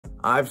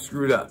I've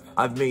screwed up.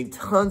 I've made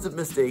tons of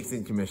mistakes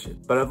in commission,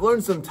 but I've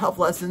learned some tough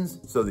lessons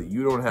so that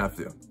you don't have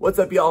to. What's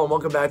up, y'all, and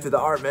welcome back to The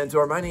Art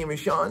Mentor. My name is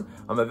Sean.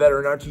 I'm a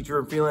veteran art teacher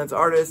and freelance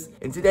artist,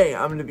 and today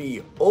I'm gonna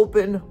be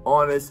open,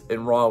 honest,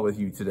 and raw with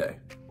you today.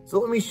 So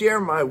let me share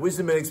my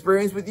wisdom and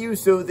experience with you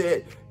so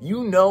that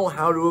you know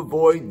how to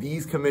avoid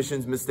these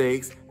commissions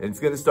mistakes, and it's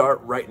gonna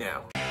start right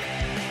now.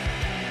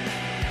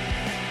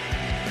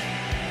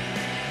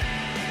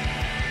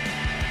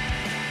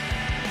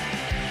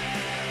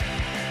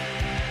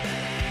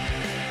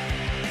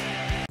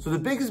 So the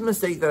biggest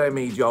mistake that I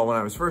made, y'all, when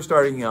I was first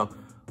starting out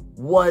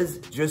was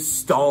just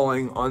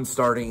stalling on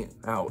starting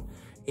out.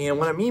 And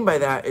what I mean by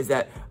that is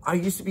that I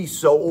used to be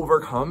so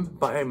overcome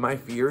by my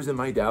fears and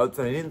my doubts,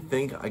 and I didn't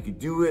think I could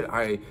do it.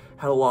 I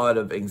had a lot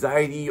of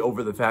anxiety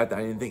over the fact that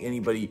I didn't think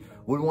anybody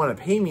would want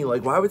to pay me.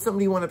 Like, why would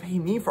somebody want to pay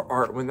me for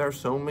art when there are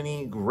so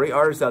many great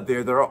artists out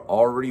there that are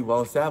already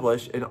well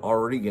established and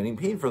already getting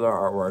paid for their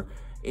artwork?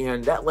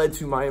 And that led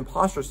to my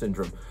imposter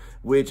syndrome,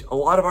 which a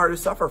lot of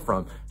artists suffer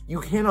from. You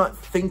cannot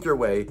think your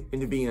way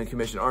into being a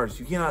commissioned artist.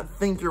 You cannot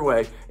think your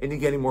way into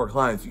getting more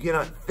clients. You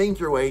cannot think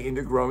your way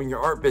into growing your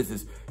art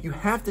business. You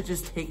have to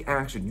just take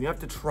action. You have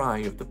to try.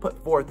 You have to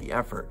put forth the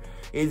effort.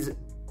 It is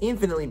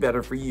infinitely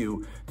better for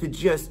you to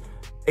just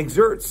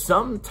exert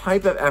some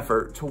type of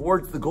effort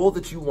towards the goal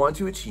that you want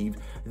to achieve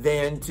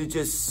than to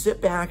just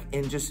sit back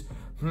and just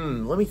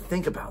let me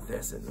think about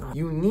this. And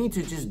you need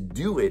to just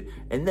do it,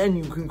 and then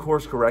you can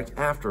course correct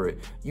after it.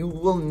 You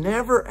will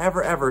never,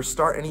 ever, ever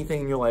start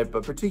anything in your life,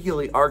 but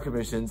particularly art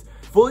commissions,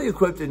 fully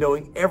equipped and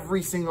knowing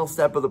every single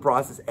step of the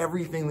process,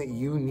 everything that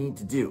you need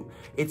to do.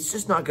 It's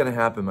just not gonna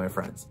happen, my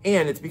friends.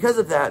 And it's because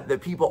of that that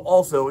people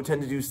also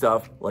tend to do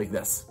stuff like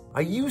this.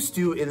 I used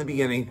to, in the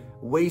beginning,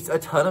 waste a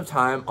ton of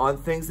time on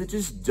things that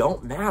just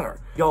don't matter.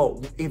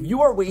 Yo, if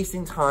you are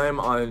wasting time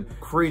on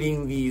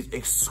creating these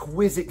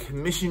exquisite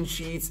commission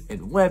sheets and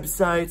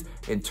websites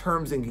and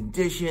terms and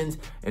conditions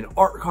and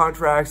art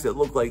contracts that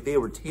look like they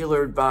were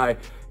tailored by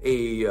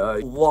a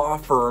law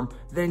firm,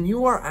 then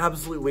you are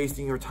absolutely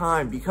wasting your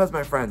time because,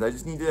 my friends, I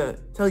just need to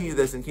tell you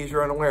this in case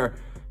you're unaware,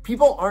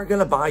 people aren't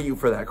gonna buy you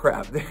for that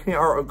crap. They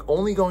are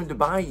only going to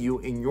buy you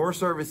in your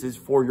services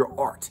for your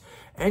art.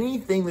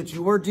 Anything that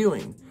you are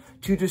doing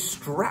to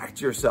distract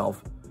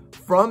yourself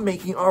from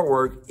making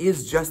artwork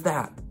is just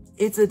that.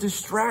 It's a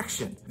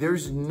distraction.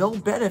 There's no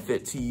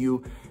benefit to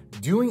you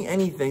doing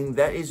anything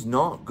that is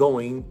not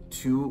going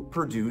to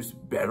produce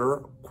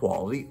better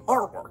quality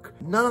artwork.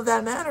 None of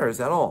that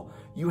matters at all.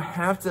 You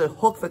have to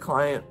hook the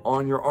client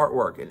on your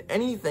artwork, and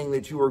anything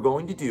that you are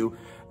going to do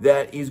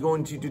that is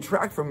going to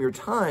detract from your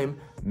time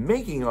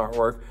making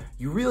artwork,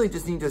 you really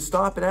just need to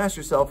stop and ask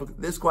yourself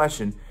this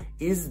question: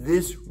 is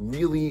this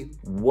really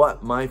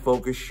what my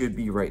focus should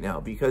be right now?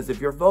 Because if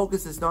your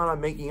focus is not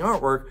on making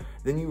artwork,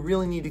 then you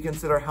really need to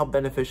consider how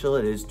beneficial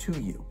it is to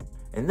you.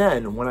 And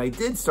then when I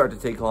did start to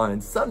take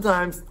clients,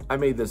 sometimes I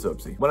made this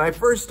oopsie. When I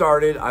first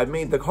started, I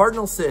made the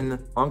cardinal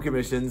sin on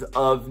commissions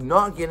of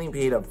not getting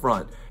paid up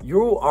front.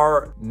 You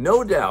are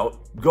no doubt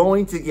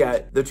going to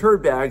get the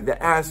turd bag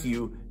that asks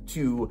you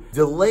to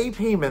delay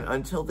payment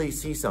until they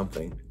see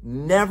something.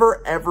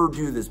 Never ever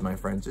do this, my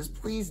friends. Just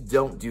please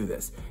don't do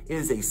this. It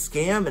is a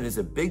scam. It is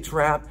a big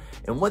trap.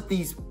 And what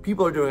these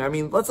people are doing, I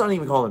mean, let's not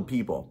even call them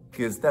people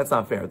because that's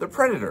not fair. They're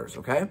predators,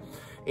 okay?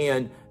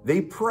 And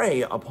they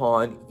prey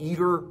upon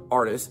eager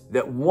artists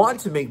that want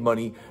to make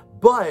money,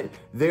 but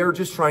they're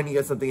just trying to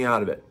get something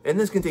out of it. And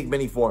this can take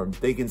many forms.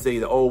 They can say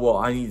that, oh, well,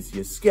 I need to see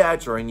a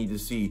sketch, or I need to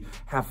see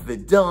half of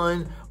it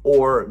done.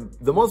 Or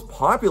the most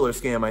popular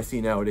scam I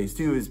see nowadays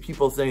too is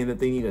people saying that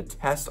they need to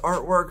test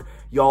artwork.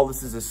 Y'all,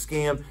 this is a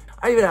scam.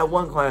 I even had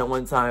one client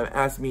one time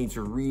ask me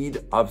to read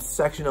a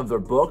section of their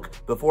book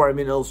before I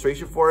made an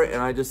illustration for it.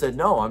 And I just said,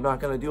 no, I'm not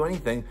gonna do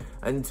anything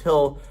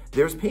until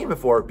there's payment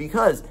for it.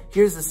 Because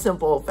here's the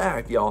simple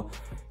fact, y'all.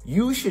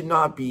 You should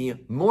not be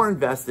more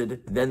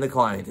invested than the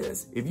client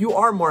is. If you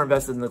are more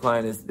invested than the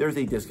client is, there's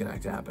a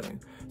disconnect happening.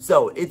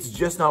 So it's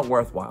just not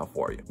worthwhile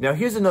for you. Now,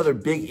 here's another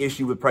big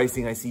issue with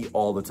pricing I see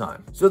all the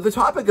time. So the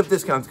topic of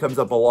discounts comes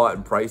up a lot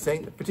in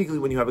pricing, particularly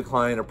when you have a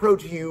client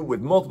approach you with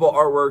multiple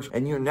artworks,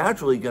 and you're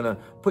naturally gonna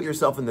put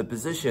yourself in the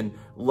position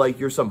like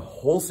you're some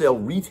wholesale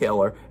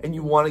retailer and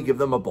you wanna give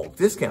them a bulk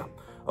discount.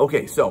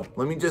 Okay, so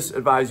let me just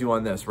advise you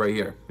on this right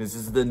here. This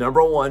is the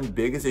number one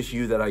biggest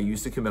issue that I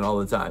used to commit all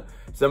the time.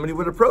 Somebody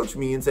would approach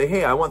me and say,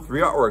 hey, I want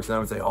 3 artworks. And I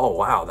would say, oh,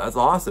 wow, that's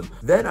awesome.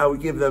 Then I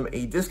would give them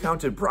a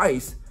discounted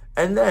price.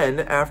 And then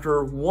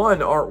after 1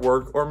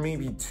 artwork, or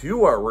maybe 2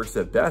 artworks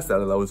at best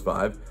out of those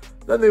 5,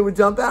 then they would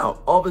dump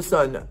out. All of a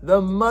sudden,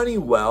 the money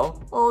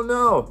well, oh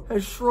no,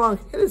 has shrunk.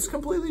 It is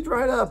completely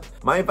dried up.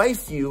 My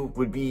advice to you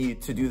would be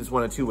to do this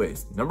one of 2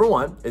 ways. Number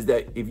one is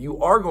that if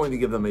you are going to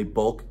give them a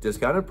bulk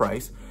discounted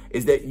price,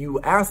 is that you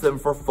ask them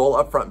for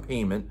full upfront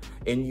payment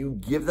and you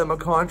give them a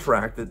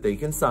contract that they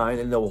can sign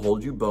and they'll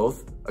hold you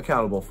both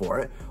accountable for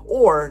it.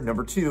 Or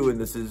number 2, and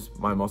this is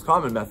my most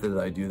common method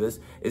that I do this,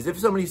 is if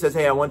somebody says,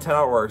 hey, I want 10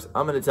 artworks,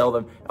 I'm gonna tell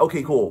them,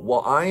 okay, cool.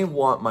 Well, I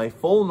want my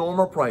full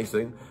normal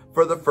pricing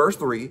for the first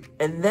 3,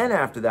 and then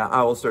after that,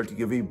 I will start to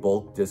give a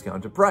bulk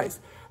discounted price.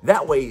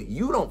 That way,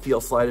 you don't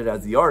feel slighted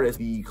as the artist.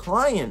 The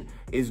client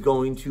is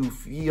going to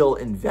feel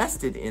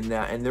invested in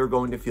that, and they're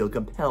going to feel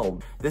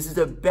compelled. This is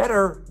a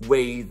better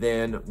way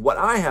than what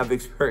I have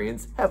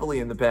experienced heavily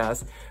in the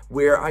past,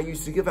 where I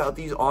used to give out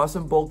these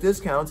awesome bulk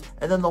discounts,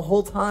 and then the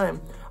whole time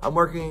I'm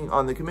working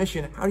on the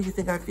commission, how do you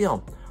think I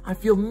feel? I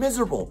feel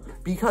miserable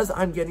because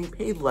I'm getting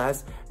paid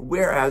less,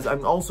 whereas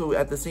I'm also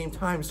at the same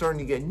time starting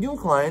to get new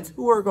clients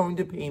who are going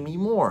to pay me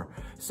more.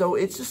 So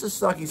it's just a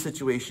sucky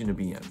situation to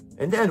be in.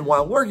 And then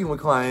while working with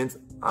clients,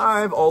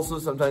 I've also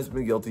sometimes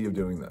been guilty of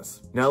doing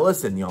this. Now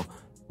listen, y'all,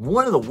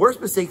 one of the worst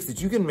mistakes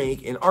that you can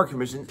make in art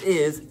commissions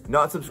is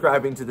not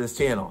subscribing to this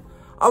channel.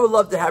 I would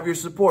love to have your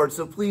support,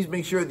 so please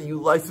make sure that you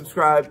like,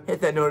 subscribe, hit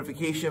that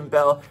notification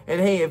bell,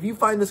 and hey, if you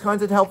find this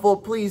content helpful,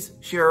 please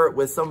share it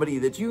with somebody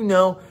that you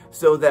know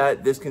so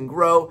that this can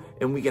grow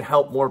and we can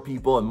help more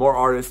people and more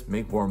artists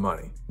make more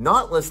money.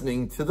 Not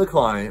listening to the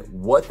client,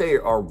 what they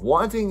are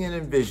wanting and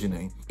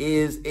envisioning,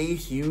 is a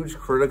huge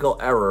critical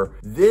error.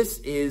 This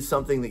is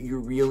something that you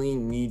really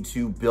need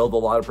to build a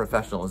lot of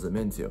professionalism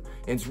into.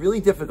 And it's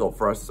really difficult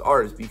for us as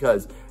artists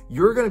because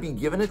you're going to be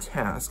given a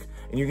task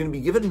and you're going to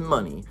be given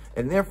money,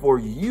 and therefore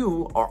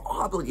you are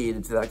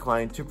obligated to that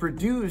client to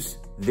produce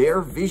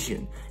their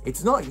vision.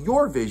 It's not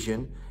your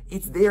vision,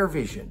 it's their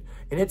vision.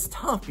 And it's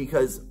tough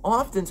because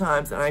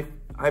oftentimes, and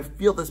I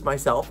feel this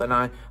myself, and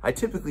I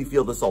typically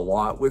feel this a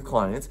lot with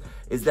clients,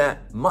 is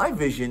that my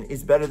vision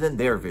is better than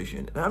their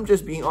vision. And I'm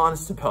just being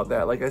honest about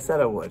that, like I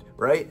said I would,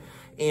 right?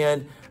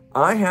 And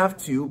I have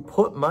to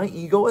put my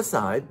ego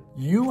aside.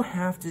 You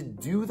have to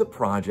do the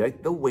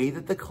project the way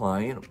that the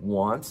client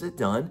wants it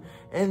done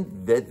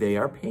and that they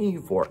are paying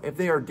you for. If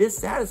they are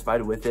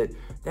dissatisfied with it,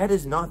 that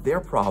is not their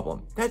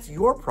problem. That's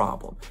your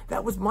problem.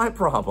 That was my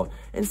problem.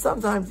 And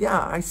sometimes,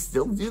 yeah, I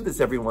still do this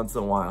every once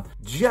in a while.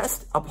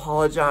 Just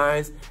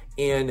apologize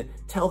and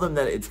tell them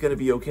that it's going to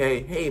be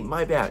okay. Hey,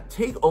 my bad.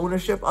 Take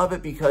ownership of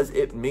it because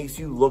it makes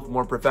you look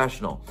more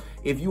professional.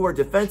 If you are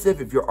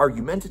defensive, if you're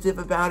argumentative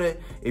about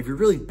it, if you're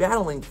really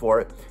battling for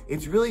it,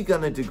 it's really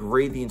going to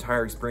degrade the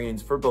entire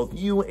experience for both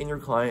you and your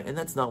client, and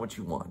that's not what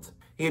you want.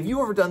 Hey, have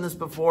you ever done this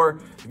before?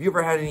 Have you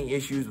ever had any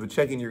issues with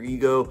checking your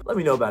ego? Let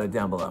me know about it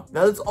down below.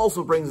 Now, this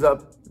also brings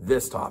up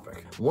this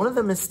topic. One of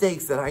the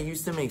mistakes that I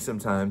used to make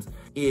sometimes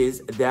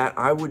is that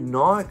I would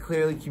not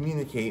clearly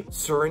communicate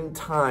certain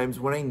times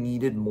when I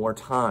needed more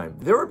time.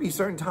 There would be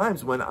certain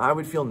times when I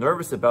would feel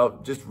nervous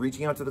about just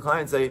reaching out to the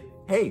client and say,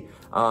 hey,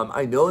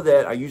 I know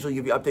that I usually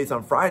give you updates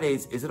on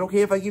Fridays. Is it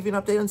okay if I give you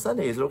an update on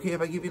Sunday? Is it okay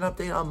if I give you an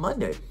update on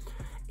Monday?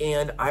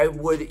 And I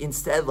would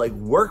instead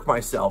work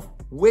myself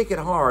wicked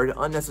hard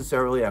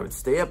unnecessarily. I would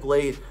stay up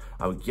late,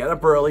 I would get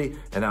up early,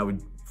 and I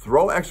would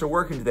throw extra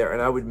work into there,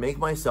 and I would make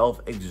myself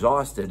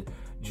exhausted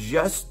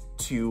just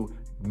to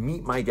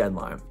meet my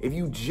deadline. If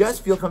you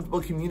just feel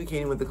comfortable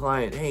communicating with the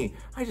client, hey,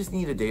 I just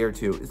need a day or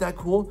two, is that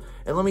cool?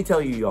 And let me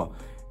tell you, y'all,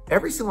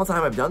 every single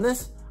time I've done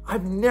this,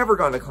 I've never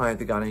gotten a client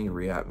that got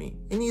angry at me,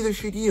 and neither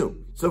should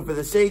you. So for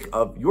the sake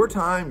of your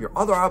time, your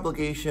other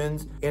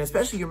obligations, and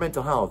especially your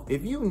mental health,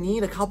 if you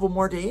need a couple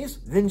more days,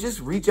 then just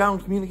reach out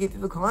and communicate to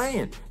the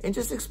client and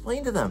just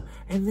explain to them,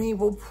 and they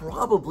will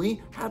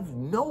probably have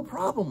no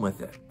problem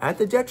with it. At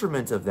the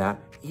detriment of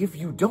that, if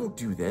you don't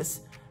do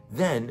this,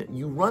 then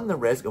you run the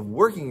risk of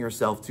working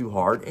yourself too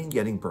hard and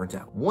getting burnt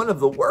out. One of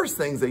the worst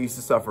things I used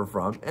to suffer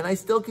from, and I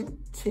still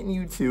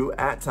continue to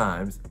at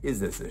times, is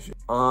this issue.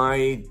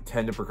 I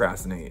tend to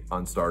procrastinate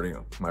on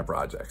starting my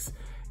projects.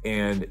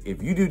 And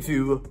if you do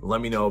too, let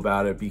me know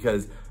about it,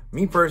 because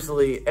me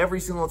personally,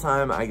 every single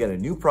time I get a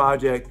new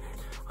project,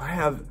 I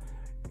have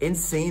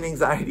insane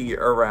anxiety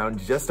around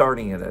just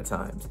starting it at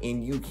times.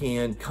 And you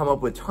can come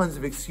up with tons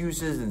of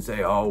excuses and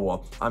say, oh,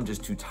 well, I'm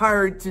just too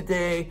tired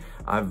today.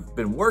 I've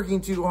been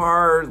working too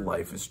hard.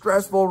 Life is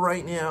stressful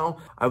right now.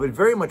 I would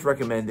very much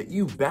recommend that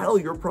you battle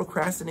your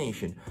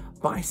procrastination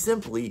by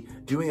simply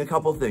doing a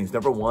couple things.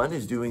 Number one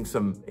is doing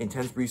some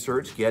intense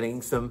research,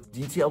 getting some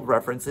detailed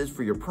references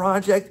for your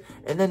project,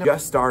 and then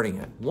just starting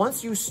it.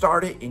 Once you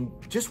start it and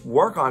just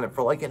work on it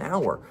for an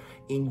hour,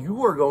 and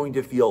you are going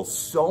to feel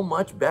so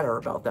much better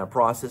about that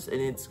process, and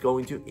it's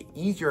going to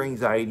ease your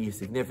anxiety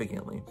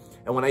significantly.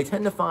 And what I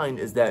tend to find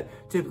is that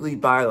typically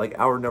by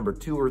hour number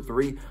 2 or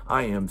 3,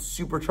 I am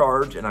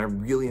supercharged and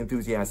I'm really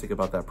enthusiastic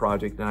about that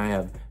project, and I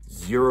have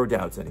zero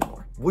doubts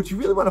anymore. What you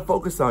really want to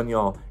focus on,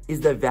 y'all,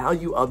 is the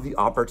value of the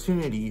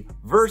opportunity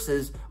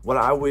versus what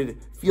I would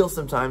feel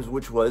sometimes,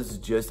 which was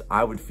just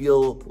I would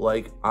feel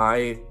like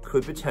I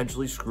could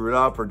potentially screw it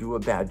up or do a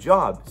bad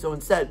job. So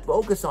instead,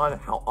 focus on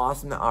how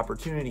awesome the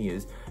opportunity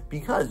is,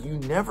 because you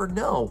never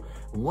know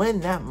when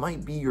that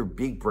might be your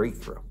big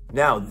breakthrough.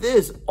 Now,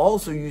 this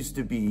also used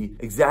to be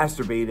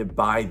exacerbated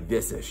by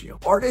this issue.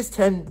 Artists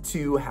tend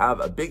to have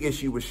a big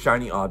issue with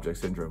shiny object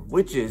syndrome,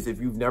 which is, if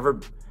you've never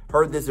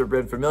heard this or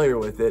been familiar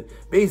with it,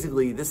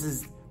 basically this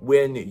is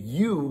when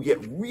you get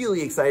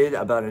really excited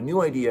about a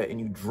new idea and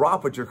you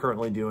drop what you're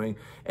currently doing,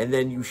 and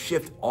then you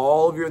shift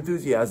all of your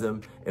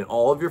enthusiasm and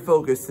all of your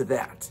focus to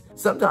that.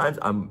 Sometimes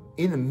I'm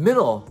in the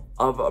middle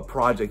of a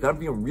project that I'm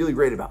feeling really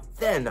great about.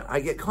 Then I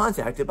get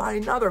contacted by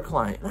another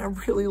client and I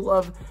really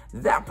love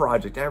that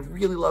project and I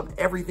really love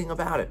everything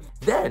about it.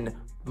 Then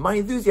my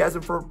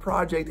enthusiasm for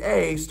project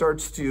A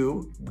starts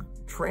to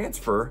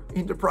transfer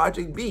into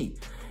project B.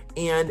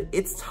 And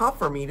it's tough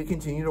for me to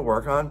continue to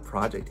work on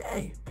project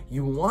A.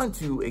 You want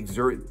to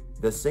exert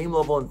the same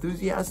level of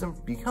enthusiasm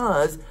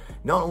because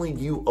not only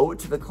do you owe it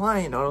to the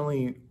client, not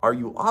only are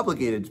you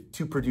obligated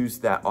to produce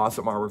that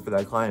awesome artwork for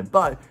that client,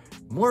 but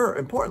more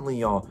importantly,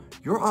 y'all,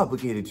 you're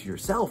obligated to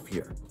yourself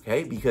here,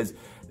 okay? Because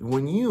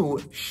when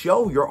you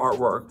show your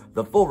artwork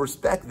the full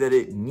respect that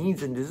it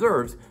needs and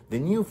deserves,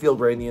 then you feel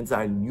great on the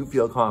inside and you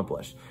feel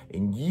accomplished.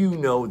 And you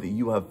know that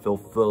you have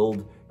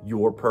fulfilled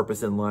your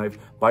purpose in life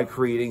by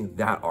creating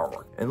that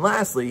artwork. And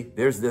lastly,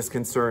 there's this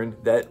concern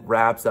that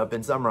wraps up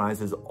and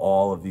summarizes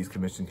all of these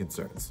commission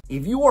concerns.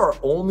 If you are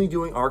only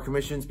doing art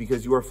commissions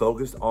because you are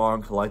focused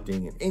on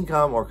collecting an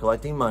income or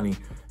collecting money,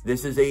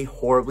 this is a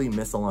horribly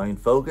misaligned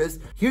focus.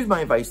 Here's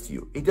my advice to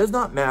you. It does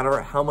not matter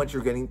how much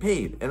you're getting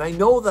paid. And I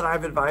know that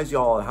I've advised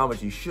y'all how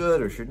much you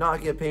should or should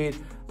not get paid.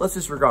 Let's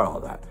disregard all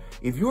that.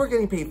 If you are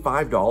getting paid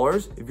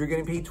 $5, if you're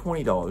getting paid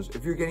 $20,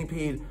 if you're getting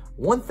paid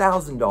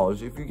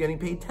 $1,000, if you're getting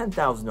paid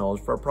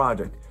 $10,000 for a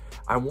project,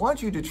 I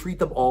want you to treat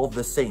them all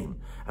the same.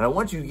 And I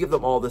want you to give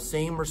them all the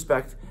same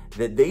respect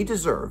that they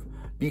deserve,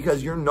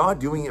 because you're not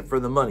doing it for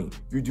the money.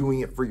 You're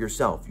doing it for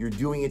yourself. You're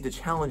doing it to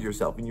challenge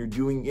yourself, and you're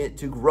doing it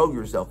to grow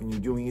yourself, and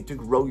you're doing it to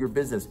grow your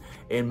business.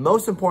 And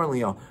most importantly,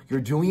 y'all, you're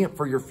doing it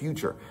for your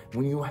future.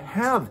 When you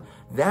have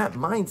that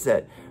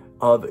mindset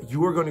of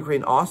you are going to create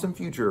an awesome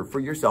future for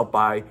yourself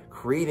by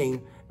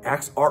creating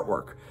X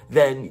artwork,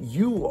 then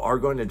you are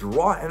going to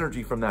draw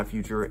energy from that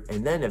future.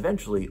 And then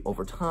eventually,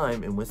 over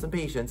time and with some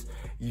patience,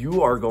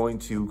 you are going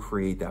to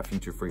create that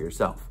future for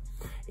yourself.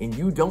 And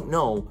you don't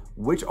know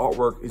which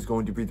artwork is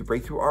going to be the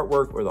breakthrough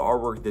artwork or the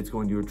artwork that's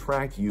going to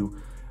attract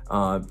you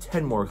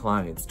 10 more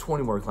clients,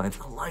 20 more clients,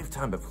 a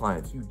lifetime of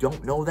clients. You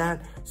don't know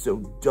that, so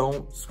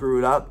don't screw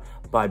it up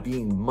by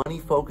being money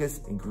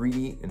focused and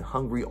greedy and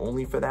hungry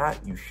only for that.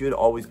 You should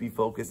always be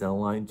focused and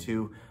aligned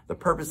to the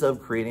purpose of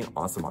creating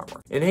awesome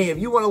artwork. And hey, if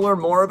you want to learn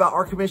more about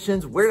art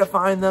commissions, where to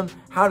find them,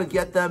 how to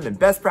get them, and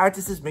best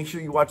practices, make sure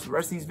you watch the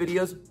rest of these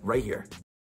videos right here.